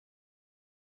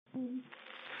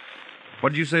What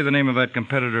did you say the name of that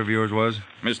competitor of yours was?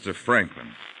 Mr.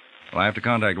 Franklin. Well, I have to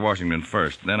contact Washington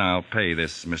first. Then I'll pay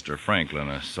this Mr. Franklin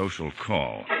a social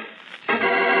call.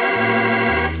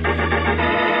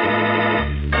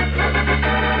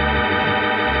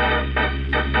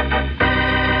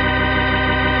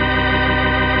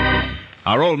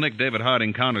 Our old Nick David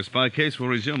Harding Counterspy case will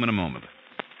resume in a moment.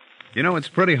 You know, it's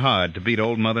pretty hard to beat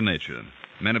old Mother Nature.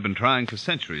 Men have been trying for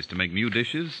centuries to make new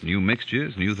dishes, new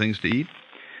mixtures, new things to eat.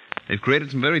 They've created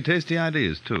some very tasty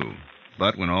ideas, too.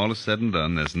 But when all is said and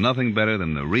done, there's nothing better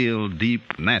than the real,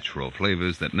 deep, natural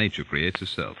flavors that nature creates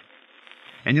herself.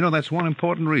 And you know, that's one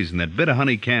important reason that Bitter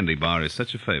Honey Candy Bar is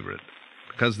such a favorite.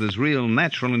 Because there's real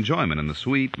natural enjoyment in the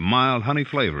sweet, mild honey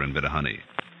flavor in Bitter Honey.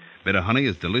 Bitter Honey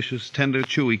is delicious, tender,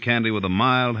 chewy candy with a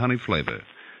mild honey flavor.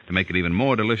 To make it even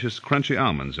more delicious, crunchy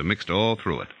almonds are mixed all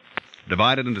through it.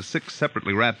 Divided into 6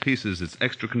 separately wrapped pieces, it's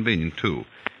extra convenient, too.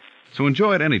 So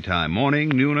enjoy it any time, morning,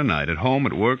 noon, or night, at home,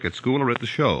 at work, at school, or at the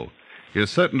show. You're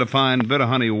certain to find Bitter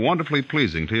Honey wonderfully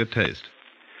pleasing to your taste.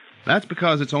 That's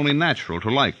because it's only natural to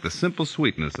like the simple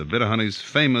sweetness of Bitter Honey's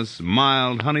famous,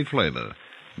 mild honey flavor,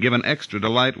 given extra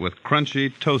delight with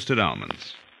crunchy, toasted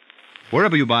almonds.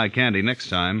 Wherever you buy candy next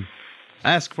time,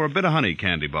 ask for a Bitter Honey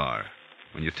Candy Bar.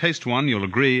 When you taste one, you'll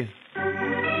agree.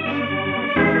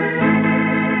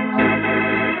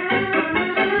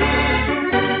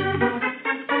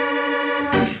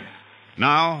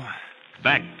 Now,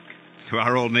 back to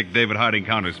our old Nick David Harding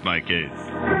Counterspy case.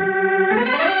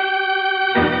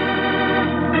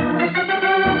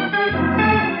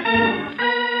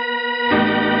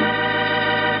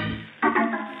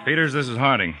 Peters, this is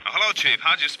Harding. Hello, Chief.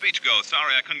 How'd your speech go?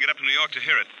 Sorry I couldn't get up to New York to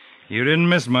hear it. You didn't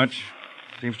miss much.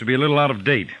 Seems to be a little out of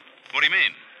date. What do you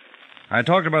mean? I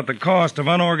talked about the cost of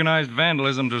unorganized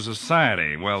vandalism to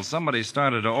society. Well, somebody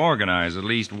started to organize at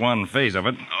least one phase of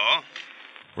it. Oh?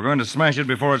 We're going to smash it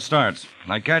before it starts.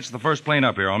 I catch the first plane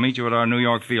up here. I'll meet you at our New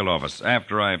York field office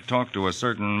after I've talked to a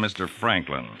certain Mr.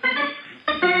 Franklin.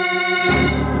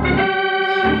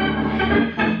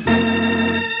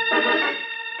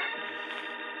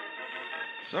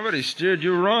 Somebody steered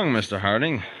you wrong, Mr.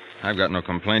 Harding. I've got no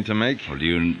complaint to make. Well, do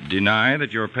you deny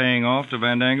that you're paying off to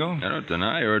Vandango? I don't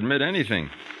deny or admit anything.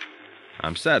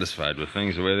 I'm satisfied with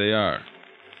things the way they are.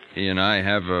 He and I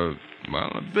have a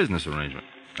business arrangement.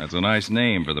 That's a nice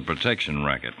name for the protection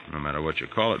racket. No matter what you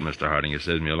call it, Mr. Harding, it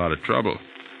saves me a lot of trouble.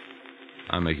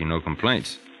 I'm making no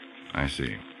complaints. I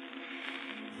see.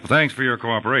 Well, thanks for your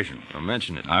cooperation. Don't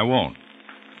mention it. I won't.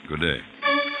 Good day.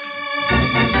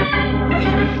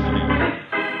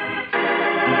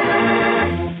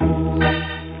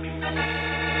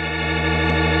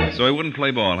 So he wouldn't play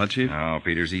ball, huh, Chief? No,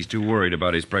 Peters, he's too worried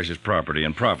about his precious property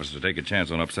and profits to take a chance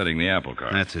on upsetting the apple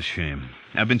cart. That's a shame.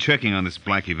 I've been checking on this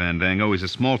Blackie Vandango. He's a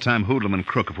small-time hoodlum and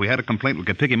crook. If we had a complaint, we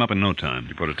could pick him up in no time.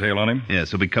 You put a tail on him? Yes,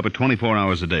 he'll be covered 24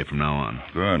 hours a day from now on.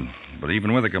 Good. But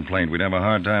even with a complaint, we'd have a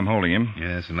hard time holding him.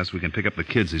 Yes, unless we can pick up the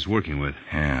kids he's working with.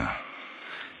 Yeah.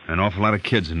 An awful lot of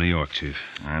kids in New York, Chief.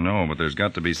 I know, but there's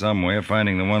got to be some way of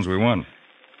finding the ones we want.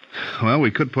 Well, we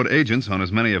could put agents on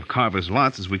as many of Carver's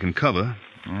lots as we can cover.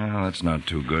 Well, that's not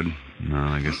too good. No,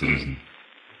 I guess it isn't.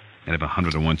 They'd have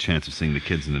 100 to 1 chance of seeing the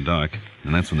kids in the dark,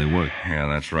 and that's when they work. Yeah,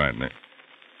 that's right.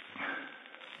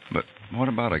 But what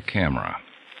about a camera?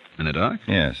 In the dark?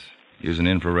 Yes. Use an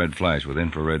infrared flash with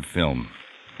infrared film.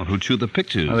 Well, who'd shoot the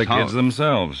pictures? The kids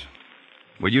themselves.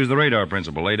 We'd use the radar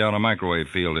principle, lay down a microwave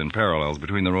field in parallels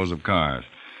between the rows of cars.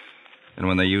 And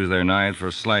when they use their knives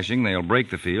for slashing, they'll break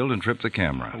the field and trip the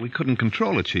camera. Well, we couldn't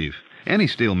control it, Chief. Any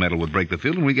steel metal would break the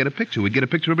field, and we'd get a picture. We'd get a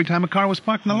picture every time a car was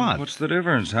parked in the lot. What's the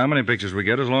difference? How many pictures we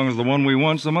get as long as the one we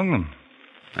want's among them?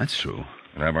 That's true.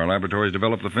 We'll have our laboratories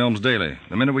develop the films daily.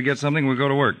 The minute we get something, we'll go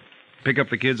to work. Pick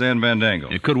up the kids and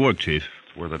Vandango. It could work, Chief.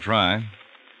 It's worth a try.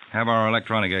 Have our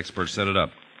electronic experts set it up.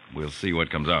 We'll see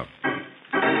what comes out.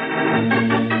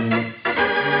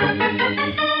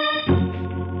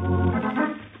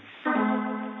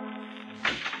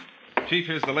 Chief,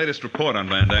 here's the latest report on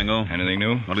Vandango. Anything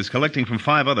new? Well, he's collecting from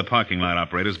 5 other parking lot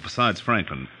operators besides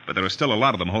Franklin, but there are still a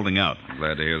lot of them holding out. I'm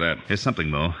glad to hear that. Here's something,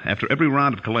 though. After every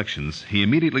round of collections, he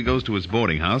immediately goes to his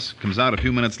boarding house, comes out a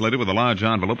few minutes later with a large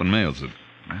envelope and mails it.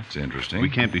 That's interesting. We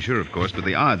can't be sure, of course, but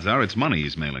the odds are it's money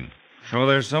he's mailing. So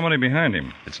there's somebody behind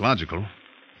him. It's logical.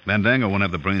 Vandango won't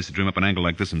have the brains to dream up an angle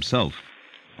like this himself.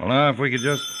 Well, now, if we could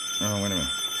just... Oh, wait a minute.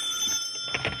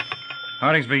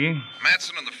 Harding speaking.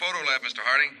 Matson in the photo lab, Mr.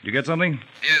 Harding. You get something?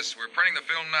 Yes, we're printing the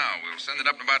film now. We'll send it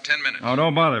up in about 10 minutes. Oh,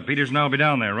 don't bother. Peters and I'll be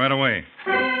down there right away.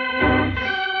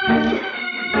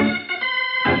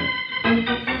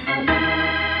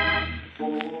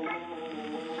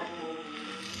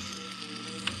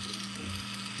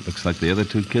 Looks like the other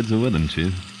 2 kids are with him,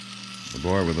 Chief. The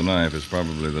boy with the knife is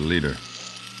probably the leader.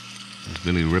 He's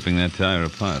Billy ripping that tire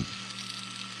apart.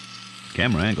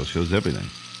 Camera angle shows everything.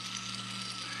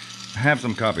 Have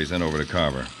some copies sent over to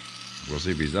Carver. We'll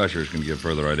see if these ushers can give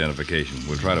further identification.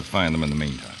 We'll try to find them in the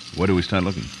meantime. Where do we start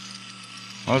looking?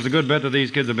 Well, it's a good bet that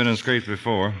these kids have been in scrapes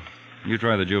before. You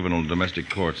try the juvenile and domestic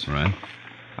courts. Right.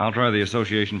 I'll try the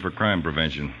Association for Crime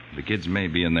Prevention. The kids may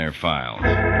be in their files.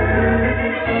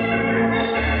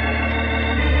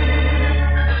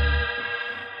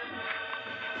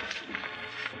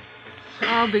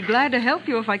 I'll be glad to help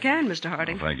you if I can, Mr.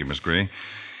 Harding. Thank you, Miss Gray.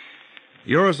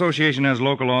 Your association has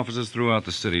local offices throughout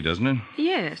the city, doesn't it?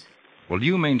 Yes. Well, do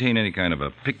you maintain any kind of a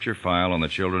picture file on the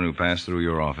children who pass through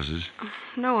your offices?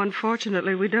 No,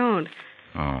 unfortunately, we don't.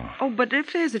 Oh. Oh, but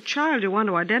if there's a child you want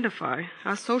to identify,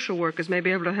 our social workers may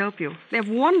be able to help you. They have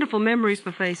wonderful memories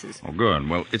for faces. Oh, good.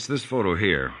 Well, it's this photo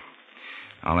here.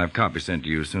 I'll have copies sent to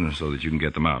you sooner so that you can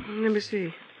get them out. Let me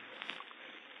see.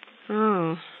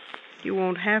 Oh, you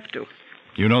won't have to.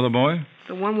 You know the boy?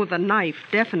 The one with the knife,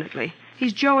 definitely.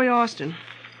 He's Joey Austin.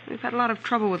 We've had a lot of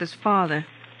trouble with his father.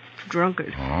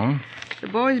 Drunkard. Oh? The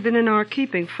boy's been in our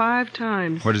keeping 5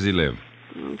 times. Where does he live?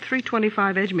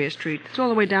 325 Edgemere Street. It's all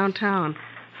the way downtown.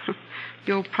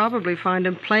 You'll probably find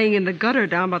him playing in the gutter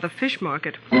down by the fish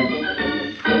market.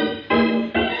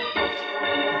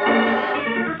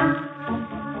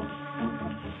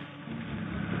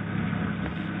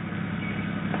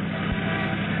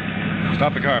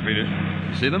 Stop the car, Peter.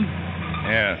 See them?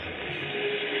 Yes.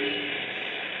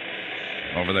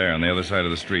 Over there on the other side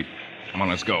of the street. Come on,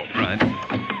 let's go. Right.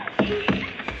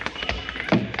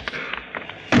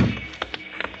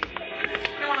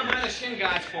 Shin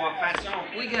guards for,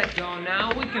 Fatso. We got dough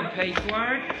now. We can pay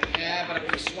for it. Yeah, but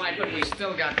if we swipe it, we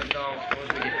still got the dough. Suppose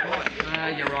we get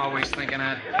caught. You're always thinking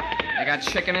that. You got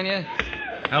chicken in you?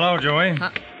 Hello, Joey.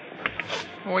 Huh?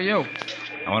 Who are you?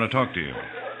 I want to talk to you.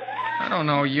 I don't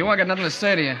know you. I got nothing to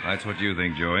say to you. That's what you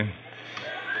think, Joey.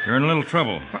 You're in a little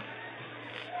trouble.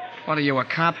 What are you, a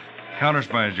cop?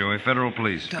 Counterspy, Joey. Federal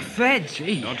police. The feds,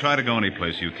 gee. Don't try to go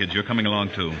anyplace, you kids. You're coming along,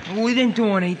 too. We didn't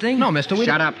do anything. No, mister, we...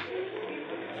 Shut up.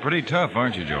 Pretty tough,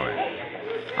 aren't you, Joey?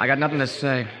 I got nothing to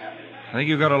say. I think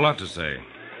you've got a lot to say.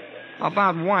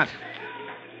 About what?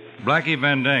 Blackie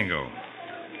Vandango.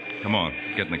 Come on,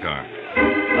 get in the car.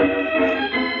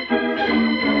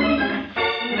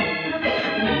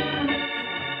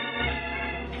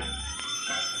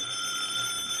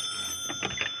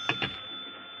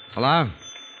 Hello?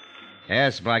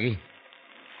 Yes, Blackie.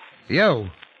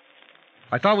 You?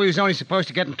 I thought we was only supposed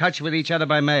to get in touch with each other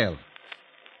by mail.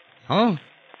 Huh?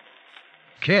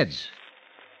 Kids?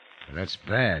 That's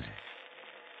bad.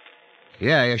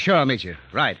 Yeah, sure, I'll meet you.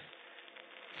 Right.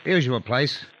 Usual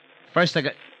place. First I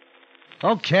got...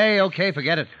 Okay,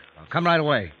 forget it. I'll come right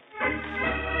away.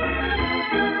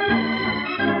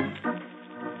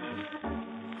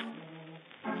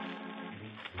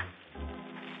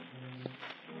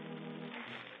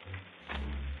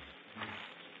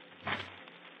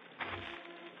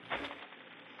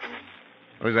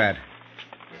 Who's that?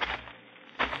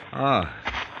 Oh.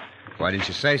 Why didn't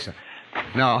you say so?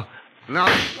 No.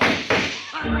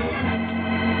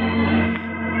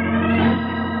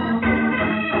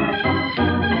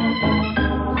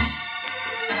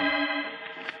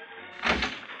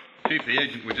 Chief, the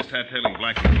agent we just had tailing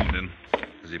Blackie phoned in.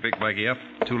 Does he pick Blackie up?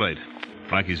 Too late.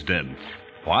 Blackie's dead.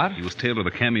 What? He was tailed to the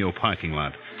Cameo parking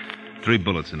lot. 3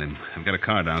 bullets in him. I've got a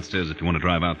car downstairs if you want to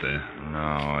drive out there.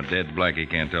 No, a dead Blackie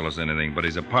can't tell us anything, but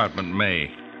his apartment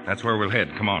may. That's where we'll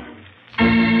head. Come on.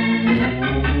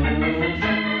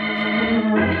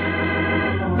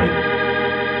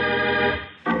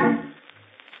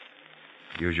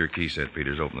 Use your key set,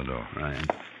 Peters. Open the door. Right.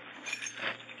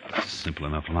 That's a simple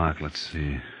enough lock. Let's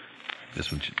see.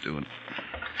 This one should do it.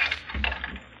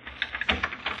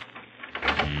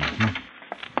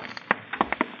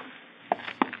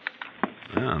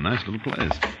 Ah, nice little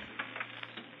place.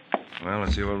 Well,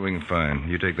 let's see what we can find.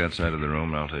 You take that side of the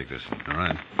room, and I'll take this one. All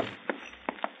right.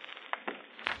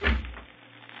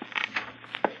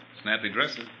 Snappy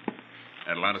dresser.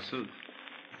 Had a lot of suits.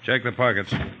 Check the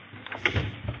pockets.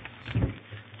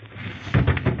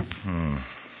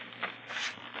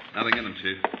 Nothing in them,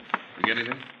 Chief. You get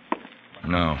anything?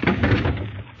 No.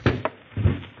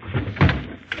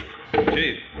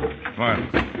 Chief, What?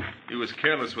 he was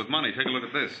careless with money. Take a look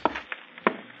at this.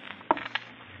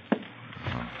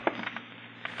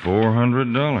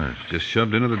 $400. Just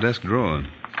shoved into the desk drawer.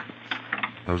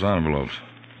 Those envelopes.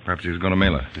 Perhaps he was going to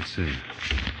mail it. Let's see.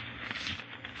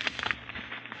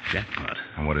 Jackpot.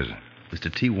 And what is it?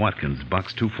 Mr. T. Watkins,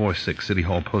 Box 246, City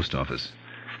Hall Post Office.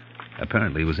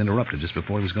 Apparently, he was interrupted just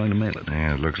before he was going to mail it.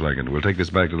 Yeah, it looks like it. We'll take this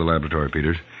back to the laboratory,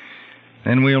 Peters.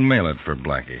 Then we'll mail it for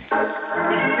Blackie.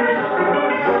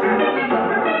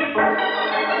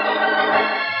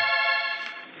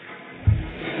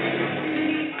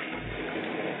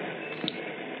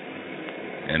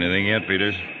 Anything yet,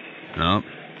 Peters? No.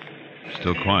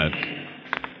 Still quiet.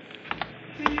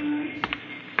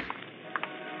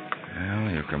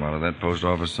 Well, you'll come out of that post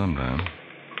office sometime.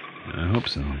 I hope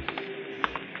so.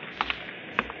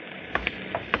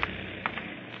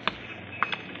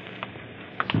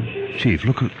 Chief,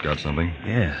 look who... Got something?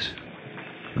 Yes.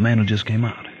 The man who just came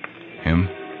out. Him?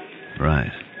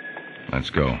 Right.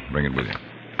 Let's go. Bring it with you.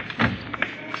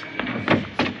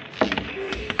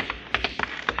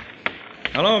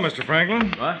 Hello, Mr.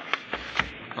 Franklin. What?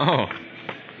 Oh,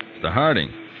 Mr.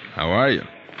 Harding. How are you?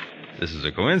 This is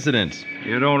a coincidence.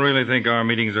 You don't really think our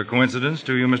meetings are coincidence,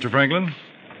 do you, Mr. Franklin?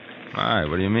 Why,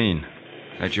 what do you mean?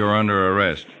 That you're under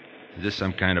arrest. Is this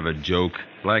some kind of a joke?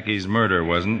 Blackie's murder,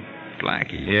 wasn't?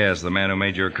 Blackie? Yes, the man who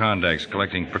made your contacts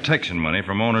collecting protection money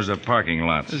from owners of parking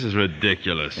lots. This is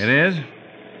ridiculous. It is?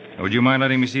 Would you mind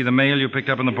letting me see the mail you picked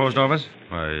up in the post office?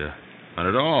 Why, not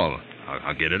at all.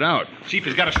 I'll get it out. Chief,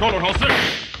 he's got a shoulder holster.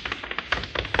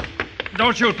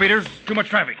 Don't shoot, Peters. Too much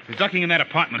traffic. He's ducking in that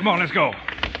apartment. Come on, let's go.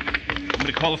 Want me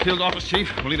to call the field office,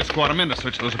 Chief? We'll need a squad of men to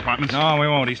search those apartments. No, we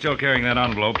won't. He's still carrying that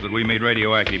envelope that we made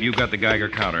radioactive. You've got the Geiger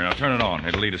counter. Now turn it on.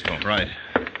 It'll lead us home. Right.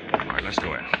 All right, let's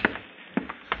go in.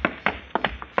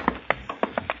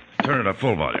 Turn it up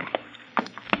full volume.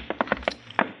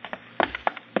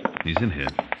 He's in here.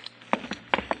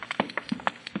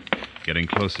 Getting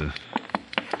closer.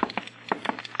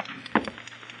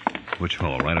 Which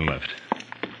hall, right or left?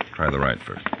 Try the right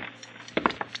first.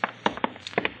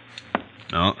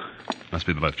 No, must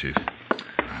be the left, Chief.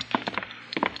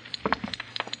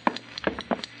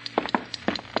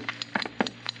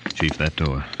 Chief, that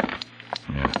door.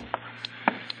 Yeah.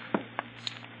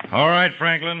 All right,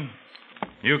 Franklin.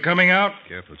 You coming out?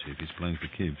 Careful, Chief. He's playing for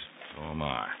keeps. So am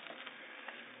I.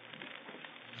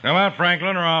 Come out,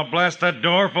 Franklin, or I'll blast that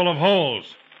door full of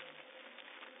holes.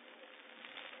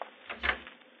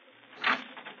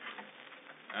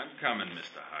 I'm coming,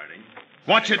 Mr. Harding.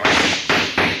 Watch it!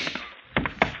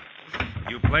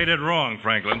 You played it wrong,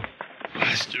 Franklin.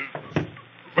 Blast you.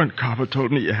 When Carver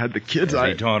told me you had the kids,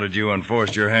 He taunted you and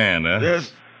forced your hand, huh?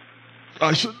 Yes.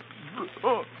 I should...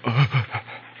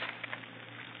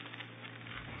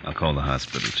 I'll call the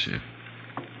hospital, Chief.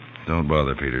 Don't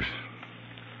bother, Peters.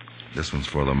 This one's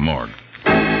for the morgue.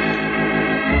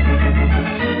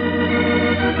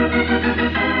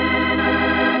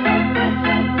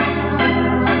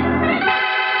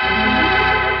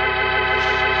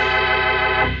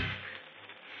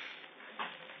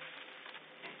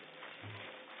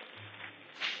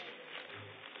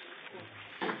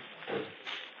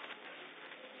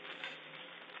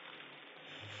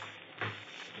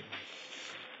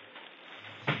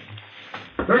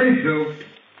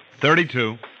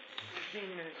 .32.